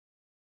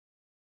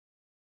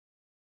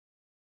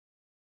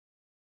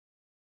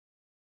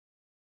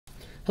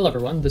Hello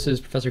everyone, this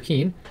is Professor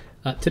Kuehn.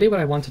 Today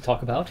what I want to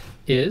talk about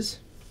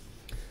is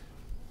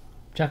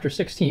Chapter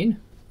 16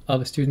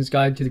 of A Student's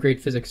Guide to the Great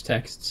Physics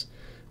Texts.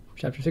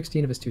 Chapter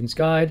 16 of A Student's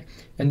Guide,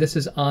 and this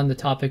is on the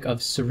topic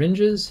of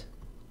syringes,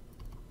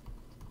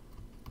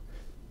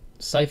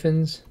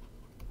 siphons,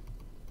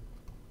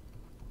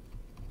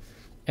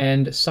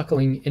 and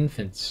suckling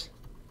infants.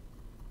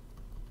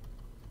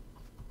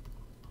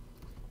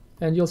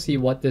 And you'll see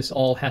what this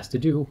all has to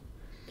do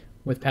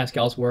with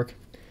Pascal's work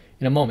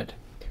in a moment.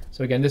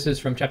 So again, this is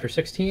from chapter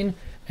 16,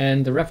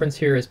 and the reference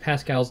here is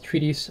Pascal's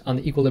treatise on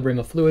the equilibrium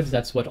of fluids.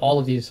 That's what all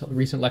of these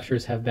recent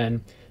lectures have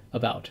been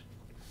about.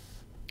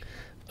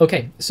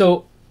 Okay,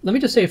 so let me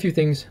just say a few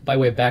things by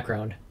way of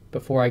background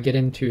before I get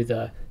into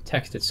the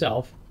text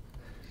itself.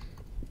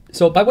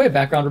 So by way of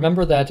background,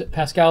 remember that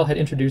Pascal had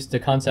introduced the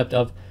concept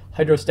of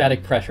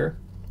hydrostatic pressure.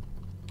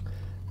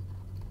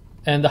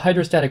 And the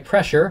hydrostatic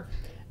pressure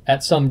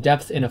at some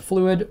depth in a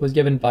fluid was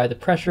given by the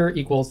pressure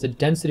equals the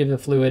density of the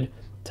fluid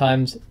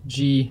times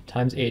G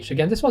times H.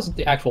 Again, this wasn't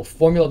the actual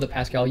formula that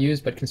Pascal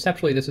used, but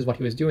conceptually this is what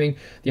he was doing.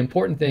 The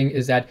important thing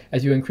is that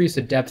as you increase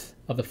the depth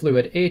of the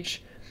fluid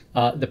H,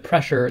 the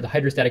pressure, the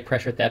hydrostatic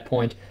pressure at that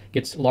point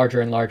gets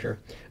larger and larger.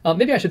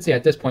 Maybe I should say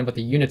at this point what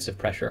the units of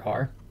pressure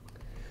are.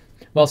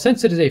 Well,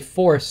 since it is a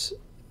force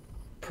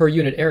per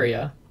unit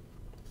area,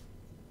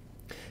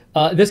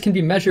 this can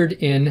be measured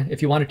in,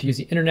 if you wanted to use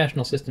the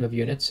International System of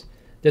Units,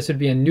 this would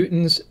be in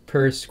newtons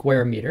per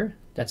square meter.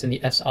 That's in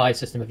the SI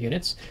system of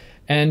units.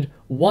 And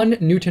 1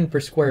 Newton per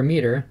square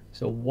meter,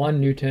 so 1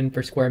 Newton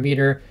per square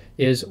meter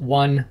is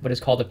what is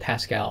called a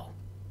Pascal.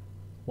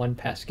 1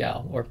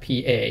 Pascal, or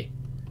PA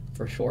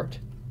for short.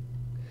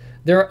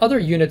 There are other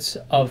units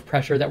of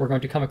pressure that we're going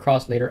to come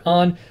across later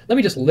on. Let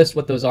me just list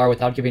what those are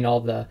without giving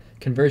all the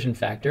conversion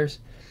factors.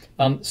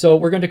 So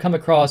we're going to come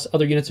across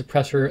other units of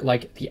pressure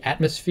like the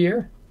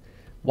atmosphere.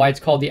 Why it's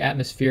called the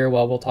atmosphere,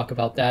 well, we'll talk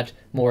about that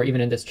more even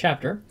in this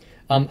chapter.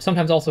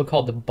 Sometimes also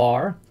called the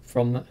bar,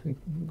 from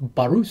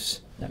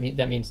barus,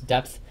 that means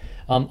depth.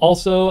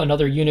 Also,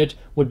 another unit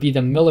would be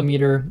the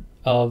millimeter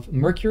of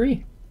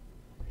mercury,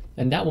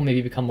 and that will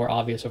maybe become more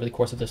obvious over the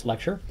course of this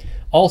lecture.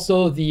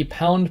 Also, the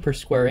pound per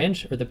square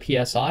inch, or the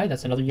PSI,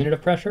 that's another unit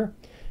of pressure,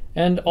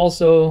 and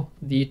also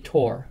the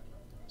torr.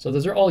 So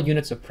those are all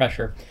units of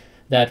pressure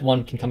that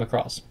one can come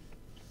across.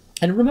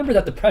 And remember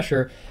that the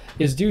pressure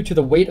is due to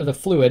the weight of the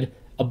fluid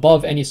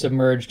above any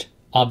submerged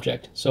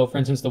object. So for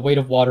instance, the weight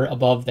of water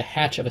above the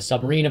hatch of a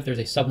submarine. If there's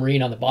a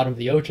submarine on the bottom of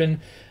the ocean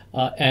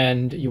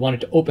and you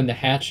wanted to open the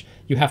hatch,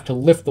 you have to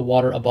lift the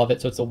water above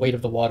it. So it's the weight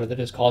of the water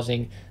that is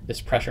causing this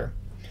pressure.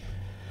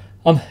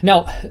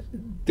 Now,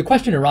 the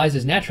question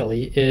arises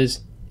naturally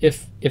is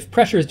if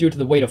pressure is due to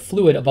the weight of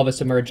fluid above a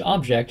submerged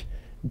object,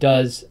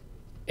 does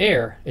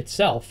air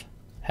itself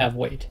have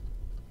weight?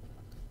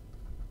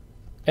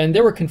 And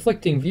there were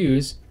conflicting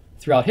views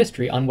throughout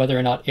history on whether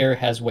or not air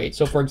has weight.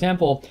 So for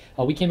example,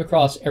 we came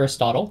across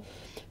Aristotle,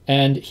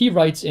 and he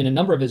writes in a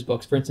number of his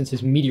books, for instance,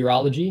 his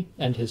meteorology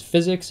and his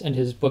physics and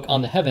his book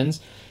on the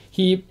heavens,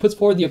 he puts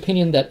forward the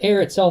opinion that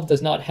air itself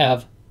does not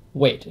have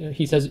weight.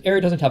 He says air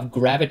doesn't have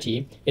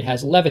gravity, it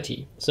has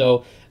levity.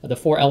 So the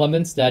four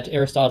elements that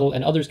Aristotle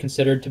and others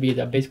considered to be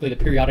basically the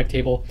periodic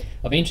table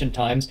of ancient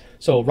times.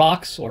 So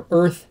rocks or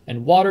earth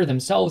and water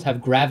themselves have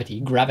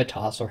gravity,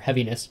 gravitas or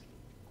heaviness.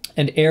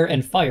 And air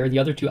and fire, the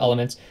other two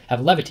elements, have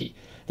levity.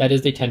 That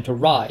is, they tend to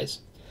rise.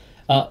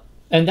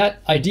 And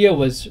that idea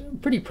was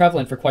pretty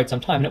prevalent for quite some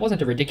time, and it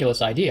wasn't a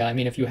ridiculous idea. I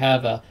mean, if you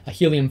have a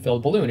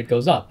helium-filled balloon, it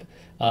goes up.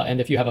 And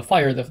if you have a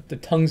fire, the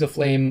tongues of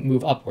flame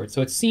move upwards.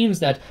 So it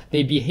seems that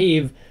they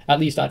behave, at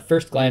least at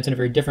first glance, in a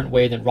very different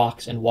way than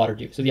rocks and water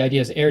do. So the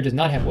idea is air does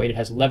not have weight, it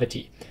has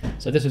levity.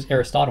 So this is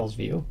Aristotle's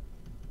view.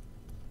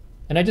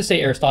 And I just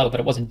say Aristotle,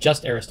 but it wasn't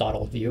just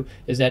Aristotle's view,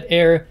 is that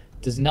air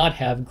does not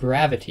have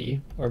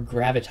gravity or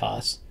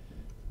gravitas.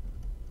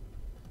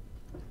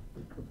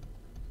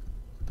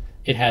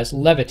 It has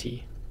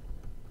levity.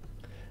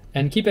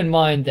 And keep in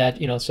mind that,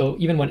 so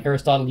even when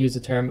Aristotle used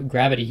the term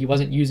gravity, he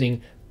wasn't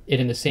using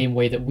it in the same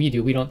way that we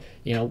do. We don't,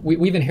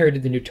 we've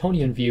inherited the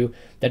Newtonian view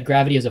that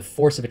gravity is a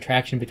force of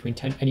attraction between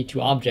any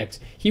two objects.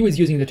 He was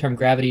using the term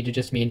gravity to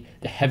just mean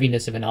the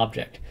heaviness of an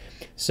object.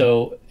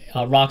 So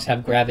rocks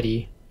have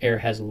gravity, air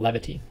has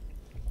levity.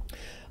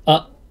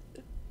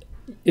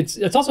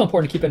 It's also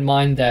important to keep in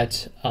mind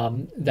that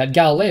that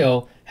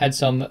Galileo had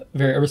some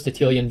very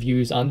Aristotelian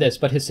views on this,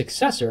 but his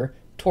successor,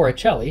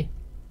 Torricelli,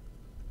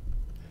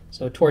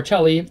 so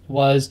Torricelli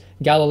was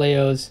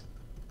Galileo's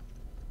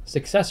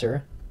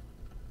successor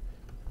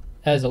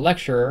as a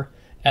lecturer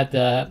at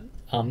the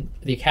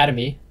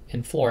Academy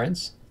in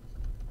Florence.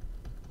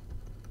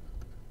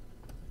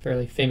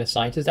 Fairly famous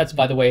scientist. That's,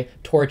 by the way,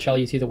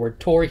 Torricelli. You see the word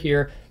torr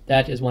here.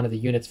 That is one of the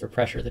units for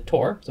pressure, the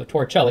torr. So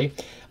Torricelli,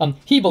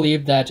 he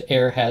believed that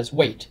air has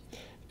weight.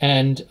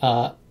 And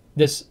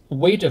this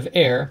weight of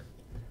air,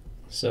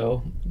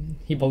 so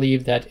he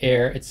believed that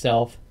air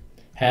itself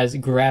has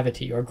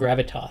gravity or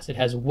gravitas. It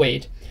has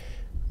weight.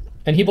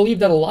 And he believed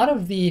that a lot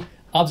of the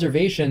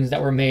observations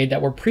that were made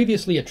that were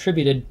previously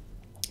attributed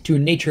to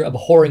nature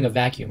abhorring a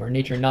vacuum, or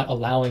nature not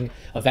allowing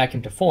a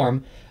vacuum to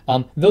form,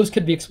 those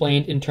could be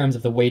explained in terms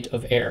of the weight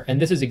of air.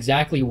 And this is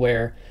exactly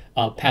where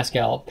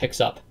Pascal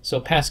picks up. So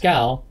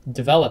Pascal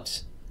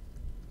develops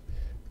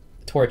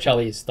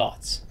Torricelli's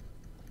thoughts.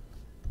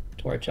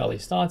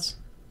 Torricelli's thoughts.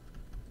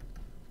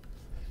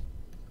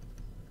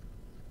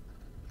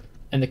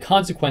 And the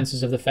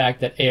consequences of the fact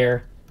that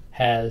air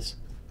has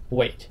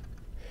weight.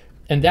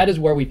 And that is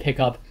where we pick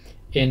up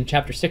in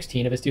chapter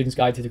 16 of A Student's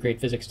Guide to the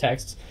Great Physics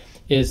Texts,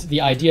 is the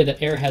idea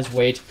that air has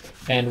weight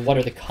and what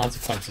are the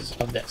consequences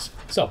of this.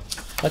 So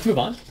let's move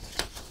on.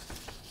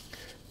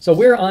 So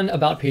we're on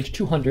about page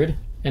 200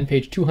 and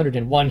page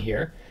 201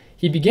 here.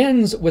 He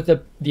begins with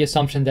the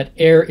assumption that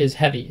air is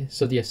heavy.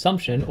 So the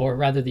assumption, or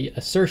rather the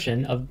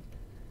assertion of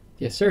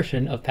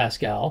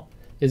Pascal,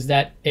 is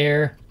that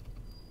air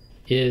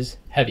is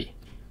heavy.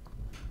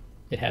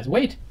 It has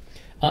weight.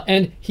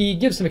 And he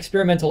gives some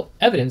experimental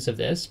evidence of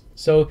this.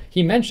 So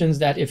he mentions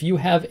that if you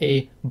have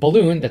a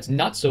balloon that's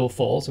not so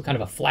full, so kind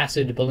of a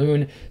flaccid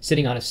balloon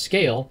sitting on a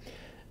scale,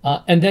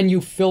 and then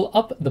you fill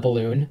up the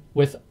balloon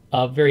with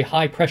very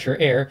high pressure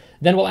air,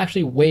 then it will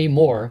actually weigh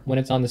more when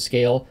it's on the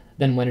scale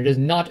than when it is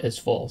not as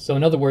full. So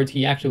in other words,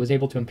 he actually was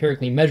able to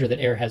empirically measure that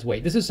air has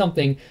weight. This is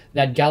something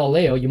that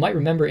Galileo, you might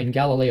remember in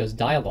Galileo's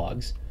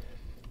dialogues.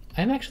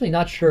 I'm actually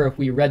not sure if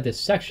we read this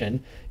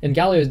section. In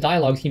Galileo's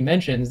dialogues, he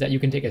mentions that you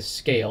can take a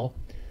scale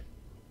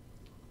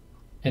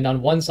and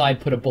on one side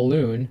put a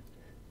balloon,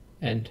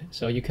 and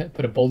so you can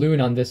put a balloon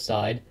on this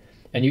side,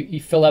 and you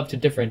fill up to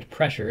different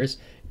pressures,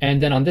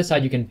 and then on this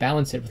side you can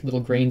balance it with little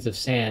grains of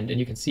sand, and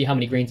you can see how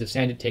many grains of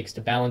sand it takes to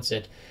balance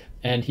it,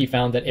 and he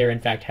found that air in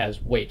fact has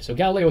weight. So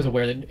Galileo was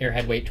aware that air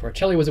had weight,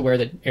 Torricelli was aware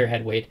that air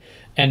had weight,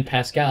 and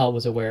Pascal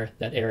was aware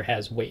that air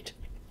has weight.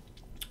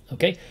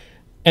 Okay,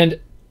 and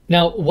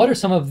now what are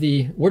some of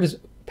the, where does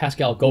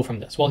Pascal go from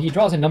this? Well, he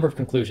draws a number of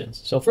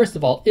conclusions. So first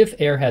of all, if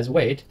air has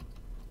weight,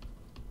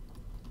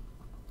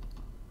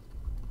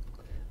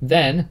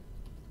 then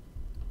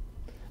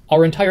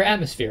our entire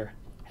atmosphere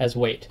has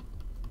weight.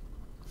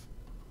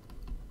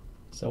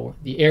 So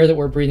the air that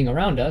we're breathing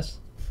around us,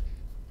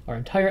 our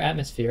entire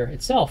atmosphere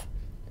itself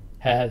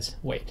has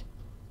weight,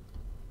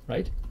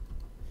 right?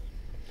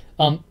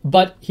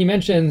 But he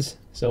mentions,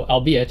 so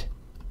albeit,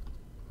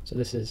 so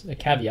this is a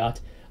caveat,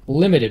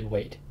 limited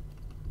weight.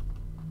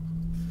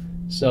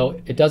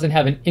 So it doesn't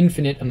have an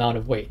infinite amount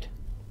of weight.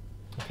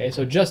 Okay,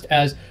 so just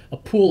as a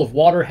pool of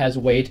water has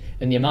weight,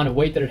 and the amount of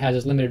weight that it has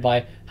is limited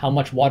by how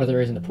much water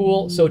there is in the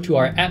pool, so too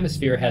our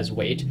atmosphere has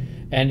weight,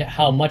 and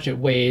how much it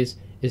weighs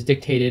is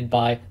dictated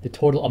by the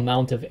total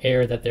amount of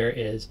air that there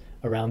is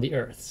around the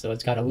Earth. So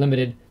it's got a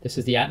limited, this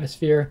is the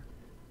atmosphere,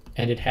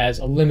 and it has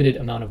a limited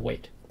amount of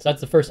weight. So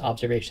that's the first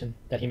observation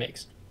that he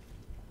makes.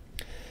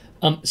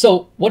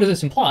 So what does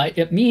this imply?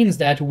 It means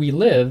that we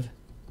live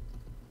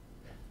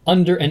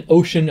under an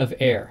ocean of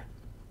air.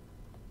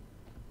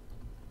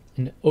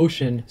 An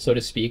ocean, so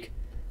to speak,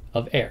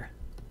 of air,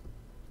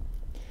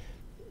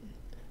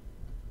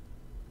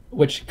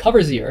 which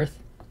covers the Earth,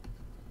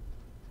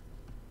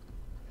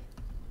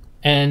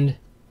 and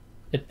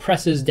it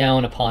presses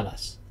down upon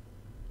us.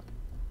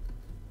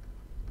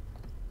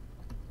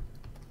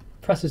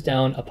 Presses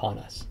down upon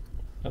us.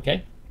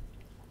 Okay?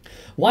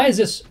 Why is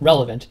this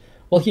relevant?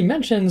 Well, he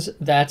mentions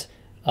that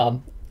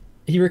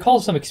he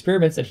recalls some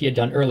experiments that he had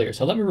done earlier.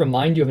 So let me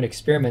remind you of an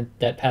experiment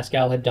that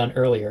Pascal had done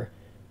earlier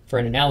for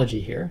an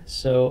analogy here.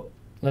 So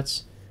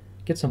let's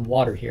get some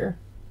water here.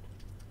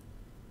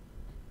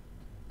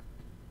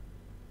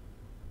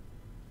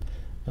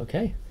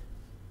 Okay.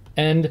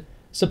 And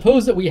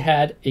suppose that we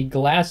had a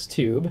glass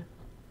tube.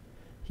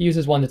 He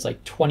uses one that's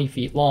like 20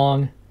 feet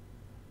long.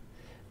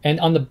 And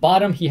on the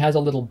bottom, he has a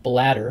little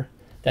bladder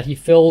that he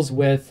fills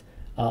with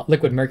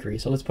liquid mercury.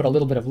 So let's put a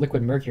little bit of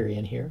liquid mercury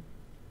in here.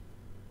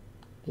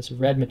 This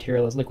red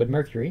material is liquid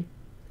mercury.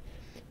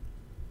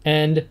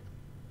 And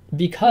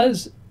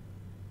because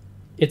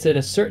it's at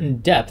a certain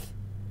depth,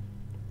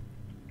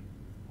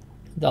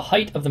 the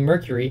height of the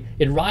mercury,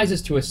 it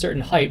rises to a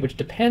certain height, which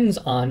depends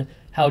on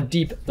how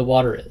deep the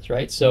water is,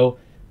 right? So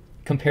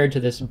compared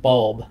to this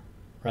bulb,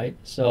 right?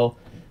 So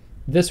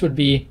this would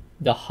be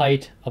the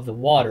height of the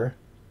water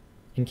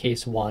in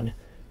case 1,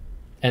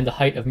 and the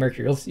height of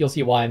mercury. You'll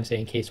see why I'm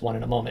saying case 1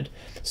 in a moment.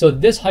 So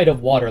this height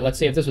of water, let's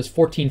say if this was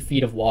 14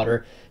 feet of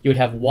water, you would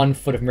have 1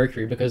 foot of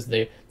mercury because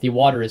the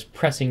water is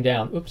pressing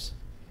down. Oops.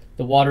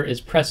 The water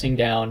is pressing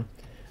down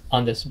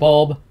on this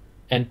bulb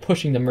and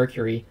pushing the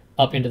mercury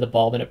up into the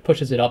bulb, and it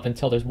pushes it up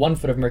until there's 1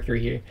 foot of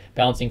mercury here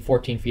balancing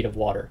 14 feet of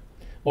water.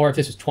 Or if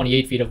this was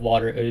 28 feet of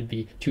water, it would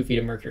be 2 feet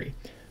of mercury,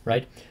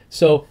 right?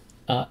 So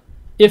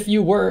if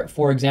you were,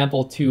 for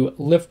example, to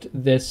lift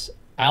this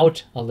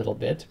out a little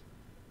bit,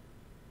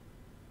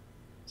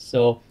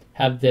 so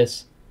have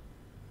this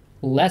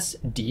less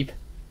deep,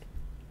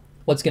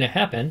 what's going to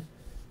happen?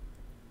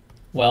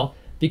 Well,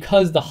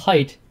 because the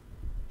height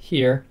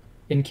here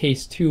in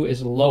case 2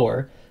 is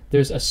lower,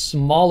 there's a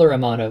smaller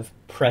amount of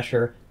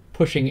pressure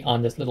pushing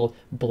on this little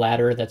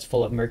bladder that's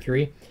full of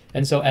mercury.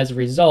 And so as a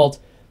result,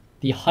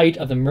 the height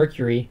of the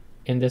mercury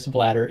in this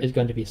bladder is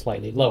going to be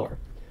slightly lower.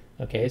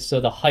 Okay, so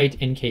the height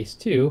in case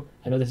 2,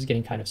 I know this is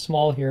getting kind of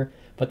small here,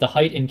 but the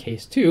height in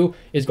case 2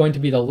 is going to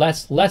be the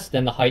less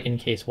than the height in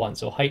case 1.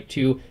 So height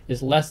 2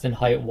 is less than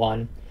height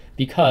 1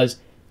 because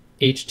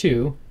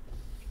h2,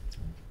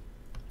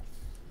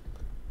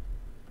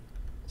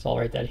 so I'll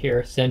write that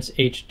here, since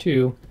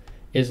h2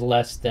 is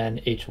less than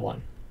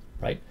h1,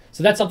 right?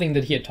 So that's something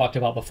that he had talked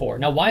about before.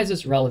 Now, why is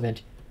this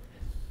relevant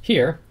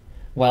here?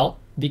 Well,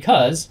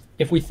 because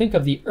if we think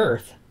of the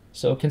Earth,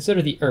 so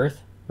consider the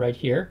Earth right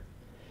here,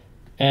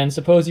 and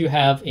suppose you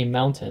have a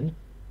mountain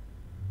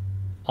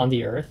on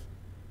the Earth,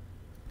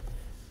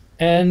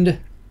 and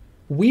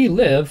we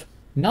live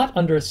not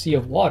under a sea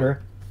of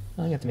water.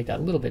 I have to make that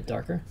a little bit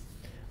darker.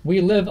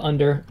 We live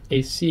under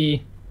a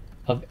sea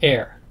of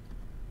air.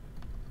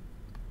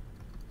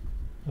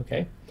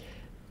 Okay?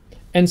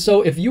 And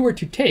so if you were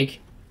to take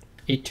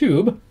a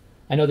tube,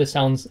 I know this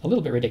sounds a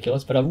little bit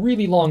ridiculous, but a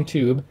really long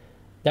tube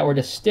that were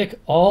to stick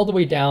all the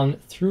way down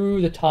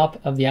through the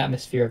top of the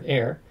atmosphere of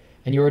air,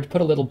 and you were to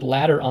put a little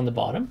bladder on the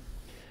bottom,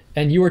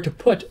 and you were to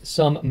put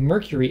some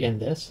mercury in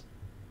this,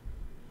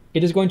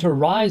 it is going to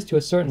rise to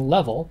a certain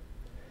level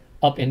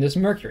up in this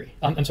mercury.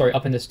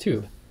 Up in this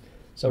tube.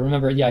 So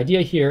remember, the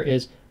idea here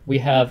is we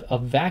have a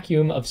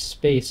vacuum of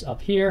space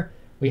up here,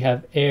 we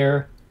have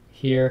air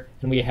here,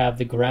 and we have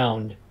the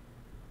ground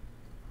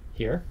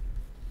here.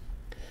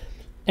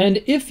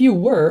 And if you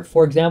were,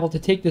 for example, to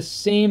take this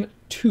same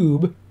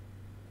tube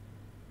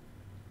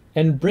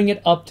and bring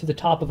it up to the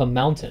top of a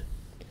mountain,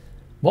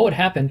 what would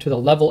happen to the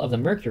level of the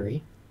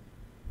mercury?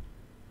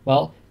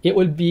 Well, it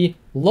would be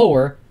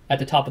lower at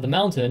the top of the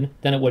mountain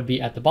than it would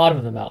be at the bottom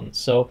of the mountain.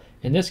 So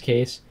in this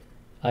case,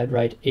 I'd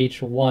write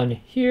H1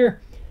 here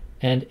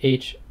and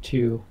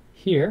H2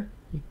 here.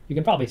 You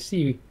can probably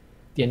see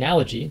the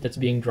analogy that's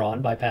being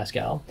drawn by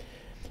Pascal.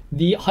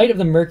 The height of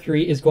the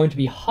mercury is going to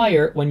be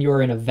higher when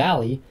you're in a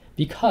valley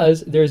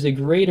because there's a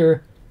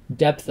greater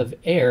depth of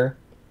air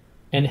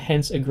and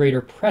hence a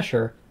greater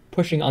pressure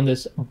pushing on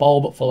this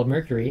bulb full of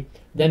mercury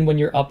than when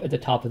you're up at the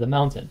top of the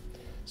mountain.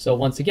 So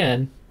once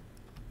again,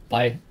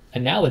 by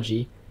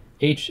analogy,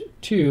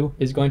 H2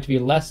 is going to be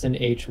less than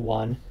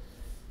H1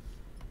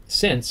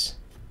 since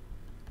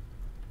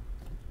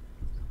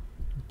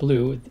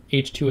blue,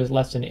 H2 is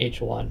less than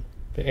H1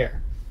 for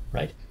air,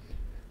 right?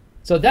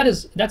 So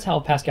that's how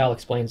Pascal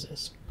explains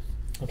this.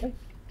 Okay.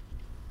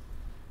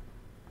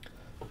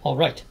 All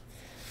right.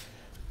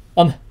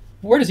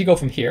 Where does he go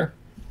from here?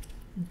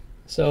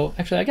 So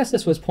actually, I guess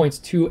this was points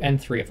 2 and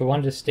 3. If we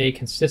wanted to stay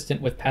consistent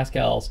with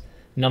Pascal's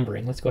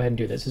numbering, let's go ahead and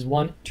do this. This is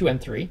 1, 2,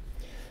 and 3.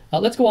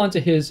 Let's go on to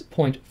his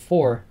point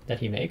 4 that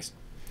he makes.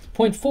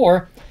 Point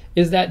 4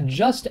 is that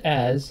just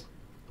as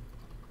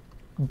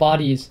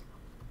bodies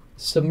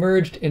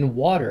submerged in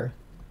water,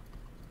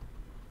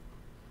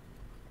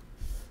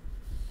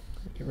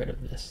 get rid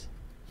of this.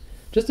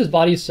 Just as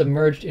bodies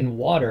submerged in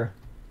water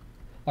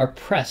are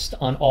pressed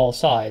on all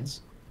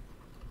sides,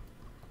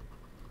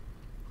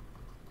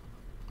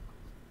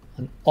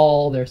 on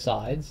all their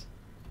sides,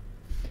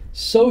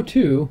 so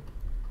too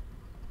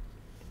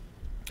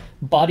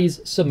bodies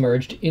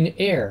submerged in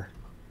air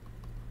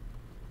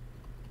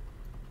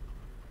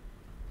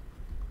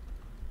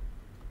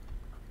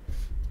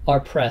are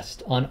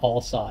pressed on all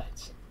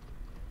sides.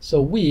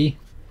 So we,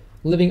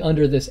 living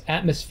under this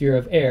atmosphere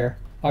of air,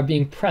 are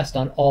being pressed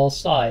on all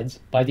sides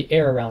by the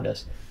air around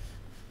us.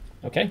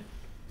 Okay?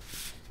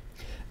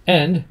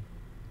 And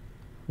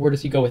where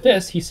does he go with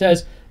this? He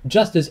says,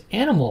 just as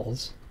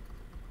animals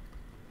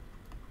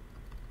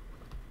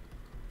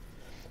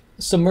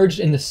submerged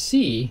in the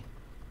sea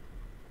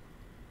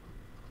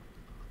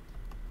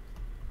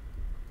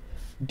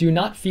do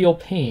not feel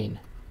pain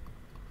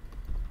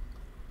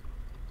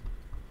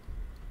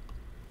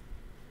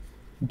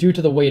due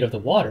to the weight of the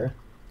water,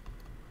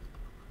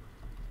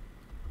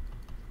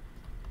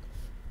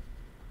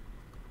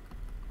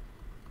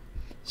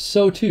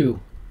 so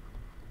too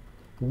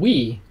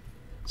we,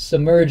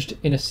 submerged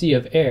in a sea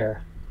of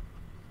air,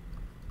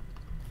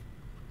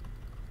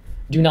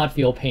 do not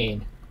feel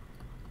pain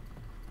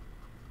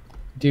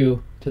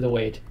due to the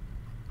weight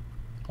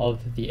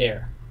of the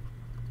air.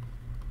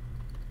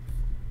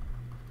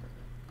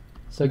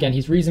 So again,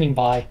 he's reasoning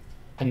by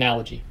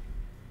analogy.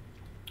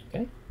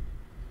 Okay?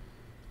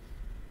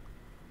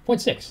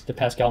 Point 6 that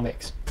Pascal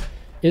makes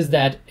is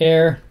that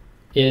air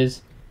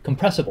is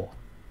compressible.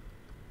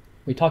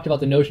 We talked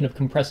about the notion of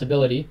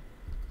compressibility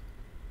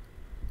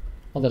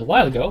a little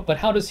while ago, but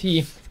how does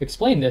he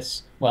explain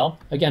this? Well,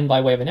 again,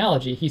 by way of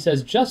analogy, he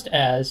says just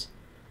as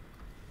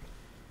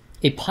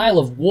a pile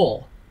of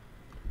wool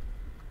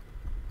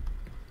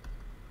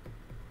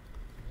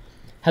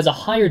has a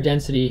higher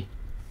density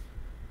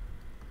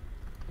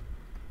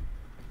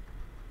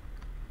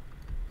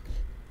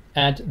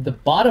at the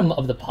bottom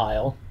of the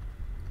pile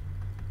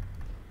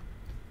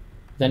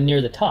than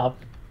near the top,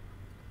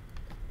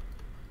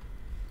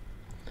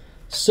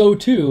 so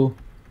too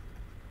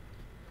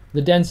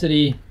the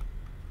density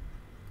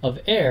of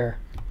air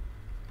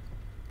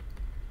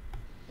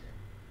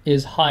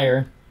is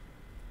higher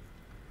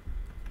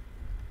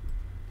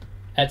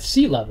at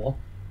sea level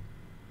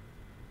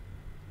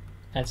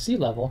at sea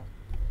level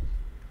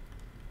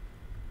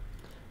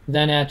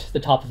than at the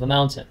top of a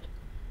mountain.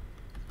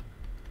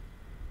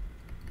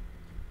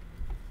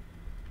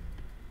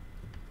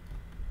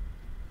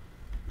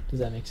 Does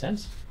that make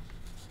sense?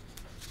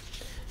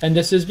 And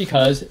this is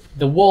because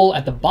the wool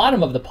at the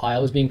bottom of the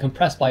pile is being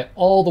compressed by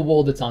all the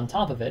wool that's on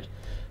top of it.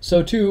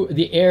 So too,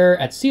 the air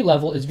at sea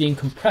level is being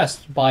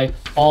compressed by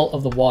all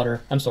of the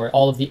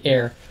all of the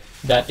air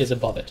that is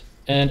above it.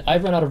 And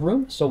I've run out of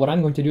room, so what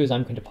I'm going to do is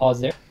I'm going to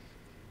pause there.